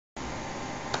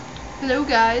Hello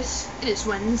guys, it is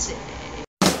Wednesday.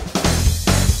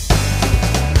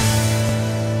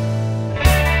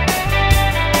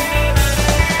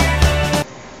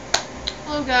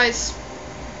 Hello guys.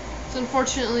 It's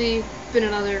unfortunately been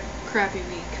another crappy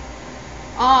week.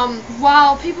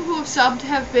 While people who have subbed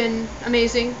have been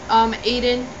amazing,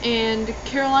 Aiden and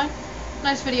Caroline,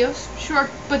 nice videos,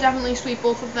 short but definitely sweet,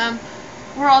 both of them.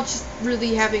 We're all just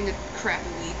really having a crappy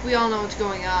week. We all know what's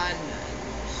going on.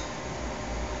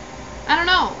 I don't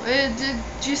know, it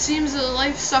just seems that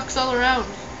life sucks all around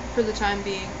for the time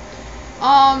being.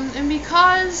 And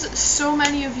because so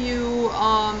many of you,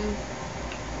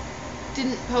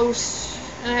 didn't post,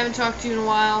 and I haven't talked to you in a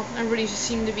while, everybody just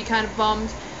seemed to be kind of bummed,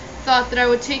 thought that I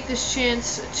would take this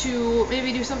chance to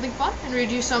maybe do something fun and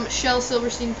read you some Shel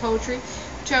Silverstein poetry,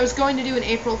 which I was going to do in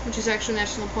April, which is actually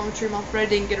National Poetry Month, but I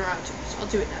didn't get around to it, so I'll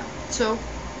do it now. So,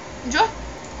 enjoy!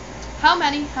 How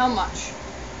many, how much?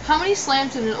 How many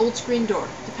slams in an old screen door?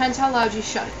 Depends how loud you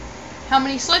shut it. How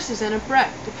many slices in a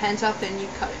bread? Depends how thin you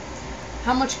cut it.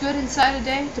 How much good inside a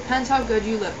day? Depends how good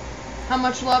you live. How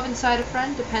much love inside a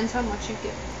friend? Depends how much you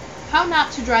give. How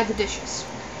not to dry the dishes?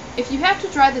 If you have to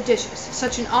dry the dishes,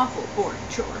 such an awful boring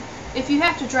chore. If you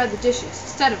have to dry the dishes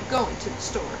instead of going to the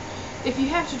store. If you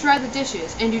have to dry the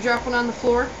dishes and you drop one on the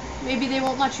floor, maybe they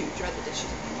won't let you dry the dishes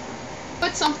anymore.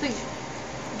 Put something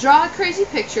in. Draw a crazy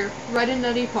picture, write a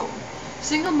nutty poem.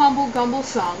 Sing a mumble-gumble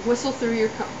song, whistle through your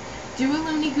comb. Do a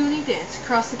loony-goony dance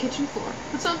across the kitchen floor.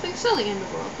 Put something silly in the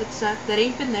world that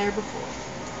ain't been there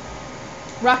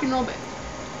before. Rock and roll band.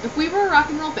 If we were a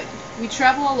rock and roll band, we'd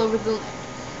travel all over the land.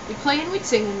 We'd play and we'd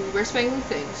sing and we'd wear spangly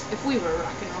things if we were a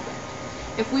rock and roll band.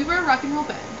 If we were a rock and roll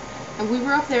band, and we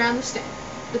were up there on the stand,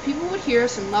 the people would hear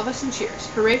us and love us and cheer us.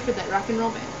 Hooray for that rock and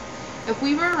roll band. If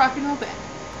we were a rock and roll band,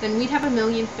 then we'd have a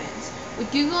million fans.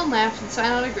 We'd giggle and laugh and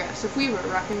sign autographs if we were a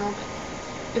rock and roll band.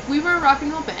 If we were a rock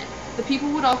and roll band, the people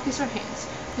would all kiss our hands.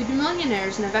 We'd be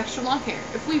millionaires and have extra long hair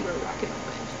if we were a rock and roll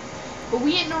band. But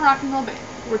we ain't no rock and roll band.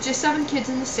 We're just 7 kids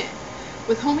in the stand,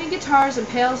 with homemade guitars and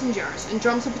pails and jars and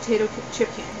drums and potato chip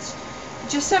cans.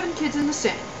 Just 7 kids in the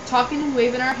stand, talking and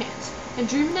waving our hands, and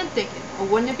dreaming and thinking, oh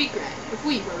wouldn't it be grand if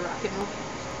we were a rock and roll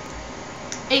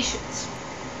band. Ations.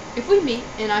 If we meet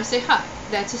and I say hi,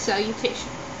 that's a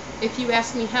salutation. If you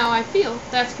ask me how I feel,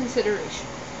 that's consideration.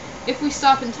 If we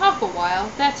stop and talk a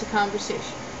while, that's a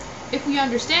conversation. If we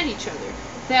understand each other,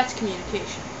 that's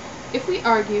communication. If we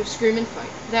argue, scream, and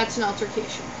fight, that's an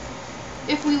altercation.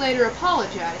 If we later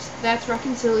apologize, that's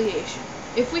reconciliation.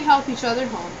 If we help each other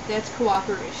home, that's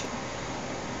cooperation.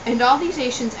 And all these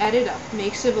Ations added up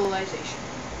make civilization.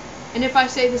 And if I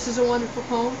say this is a wonderful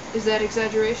poem, is that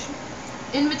exaggeration?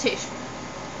 Invitation.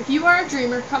 If you are a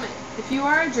dreamer, come in. If you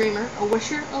are a dreamer, a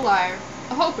wisher, a liar,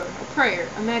 a hoper, a prayer,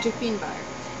 a magic bean buyer.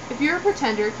 If you're a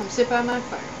pretender, come sit by my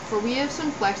fire, for we have some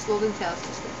flax golden tales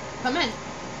to spin. Come in,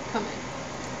 come in.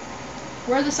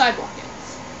 Where the sidewalk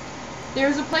ends. There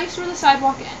is a place where the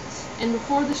sidewalk ends, and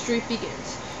before the street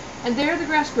begins. And there the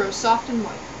grass grows soft and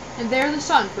white, and there the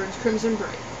sun burns crimson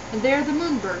bright, and there the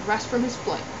moonbird rests from his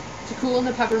flight, to cool in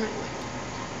the peppermint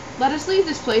wind. Let us leave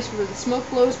this place where the smoke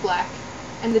blows black,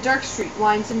 and the dark street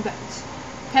winds and bends.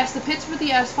 Past the pits where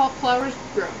the asphalt flowers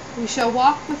grow, we shall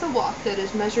walk with a walk that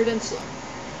is measured and slow,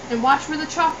 and watch where the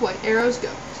chalk-white arrows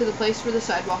go, to the place where the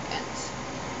sidewalk ends.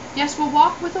 Yes, we'll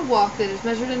walk with a walk that is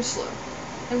measured and slow,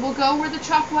 and we'll go where the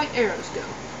chalk-white arrows go,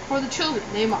 for the children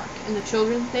they mark, and the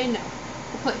children they know,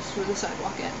 the place where the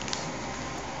sidewalk ends.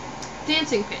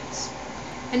 Dancing pants.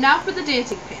 And now for the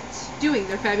dancing pants, doing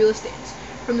their fabulous dance.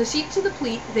 From the seat to the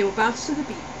pleat, they will bounce to the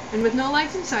beat, and with no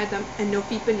legs inside them, and no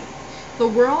feet beneath, they'll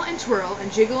whirl and twirl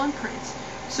and jiggle and prance.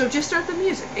 So just start the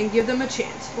music and give them a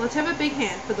chance. Let's have a big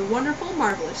hand for the wonderful,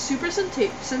 marvelous, super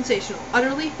sensational,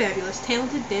 utterly fabulous,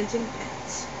 talented dancing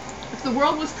pants. If the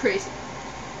world was crazy.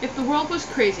 If the world was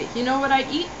crazy, you know what I'd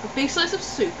eat? A big slice of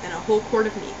soup and a whole quart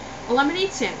of meat. A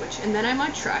lemonade sandwich, and then I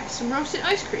might try some roasted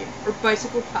ice cream or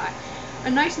bicycle pie. A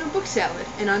nice notebook salad,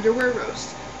 an underwear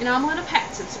roast, an omelet of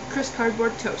hats and some crisp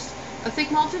cardboard toast. A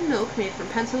thick malted milk made from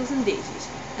pencils and daisies.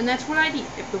 And that's what I'd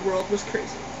eat if the world was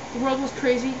crazy. If the world was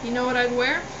crazy, you know what I'd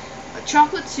wear? A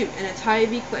chocolate suit and a tie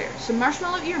of eclair, some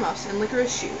marshmallow earmuffs and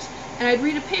licorice shoes, and I'd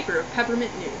read a paper of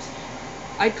peppermint news.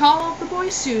 I'd call all the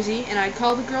boys Susie, and I'd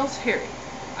call the girls Harry.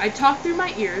 I'd talk through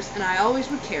my ears, and I always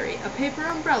would carry a paper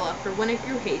umbrella for when it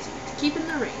grew hazy, to keep in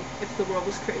the rain if the world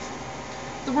was crazy.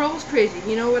 If the world was crazy,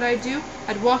 you know what I'd do?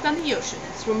 I'd walk on the ocean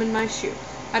and swim in my shoe.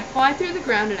 I'd fly through the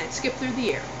ground and I'd skip through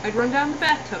the air. I'd run down the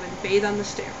bathtub and bathe on the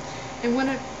stair. And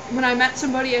when I met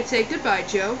somebody, I'd say, "Goodbye,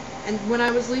 Joe." And when I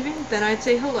was leaving, then I'd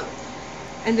say hello.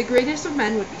 And the greatest of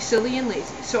men would be silly and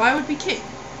lazy, so I would be king,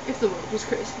 if the world was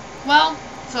crazy. Well,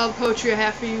 That's all the poetry I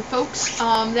have for you folks.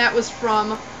 That was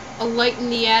from A Light in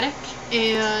the Attic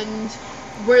and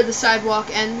Where the Sidewalk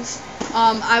Ends.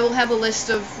 I will have a list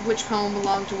of which poem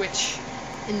belonged to which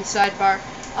in the sidebar.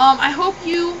 I hope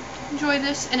you enjoyed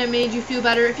this and it made you feel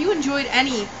better. If you enjoyed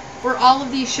any or all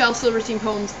of these Shel Silverstein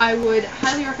poems, I would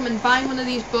highly recommend buying one of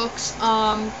these books.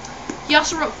 He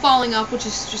also wrote Falling Up, which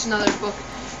is just another book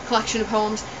collection of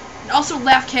poems. And also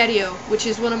Lafcadio, which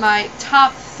is one of my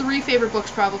top 3 favorite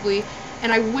books probably.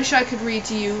 And I wish I could read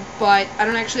to you, but I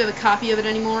don't actually have a copy of it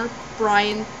anymore.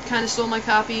 Brian kind of stole my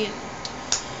copy and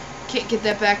can't get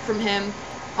that back from him.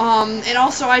 And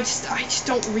also I just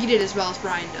don't read it as well as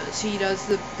Brian does. He does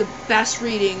the best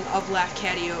reading of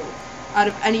Lafcadio out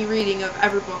of any reading of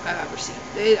every book I've ever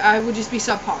seen. I would just be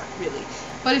subpar, really.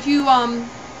 But if you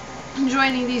enjoy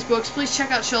any of these books, please check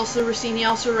out Shel Silverstein. He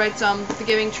also writes The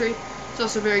Giving Tree. It's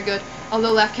also very good.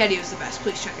 Although Lafcadio is the best,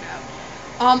 please check it out.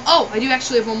 Oh, I do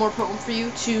actually have one more poem for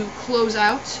you to close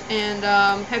out, and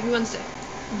happy Wednesday.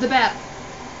 The Battle.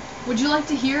 Would you like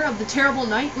to hear of the terrible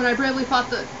night when I bravely fought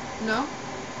the... No?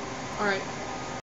 Alright.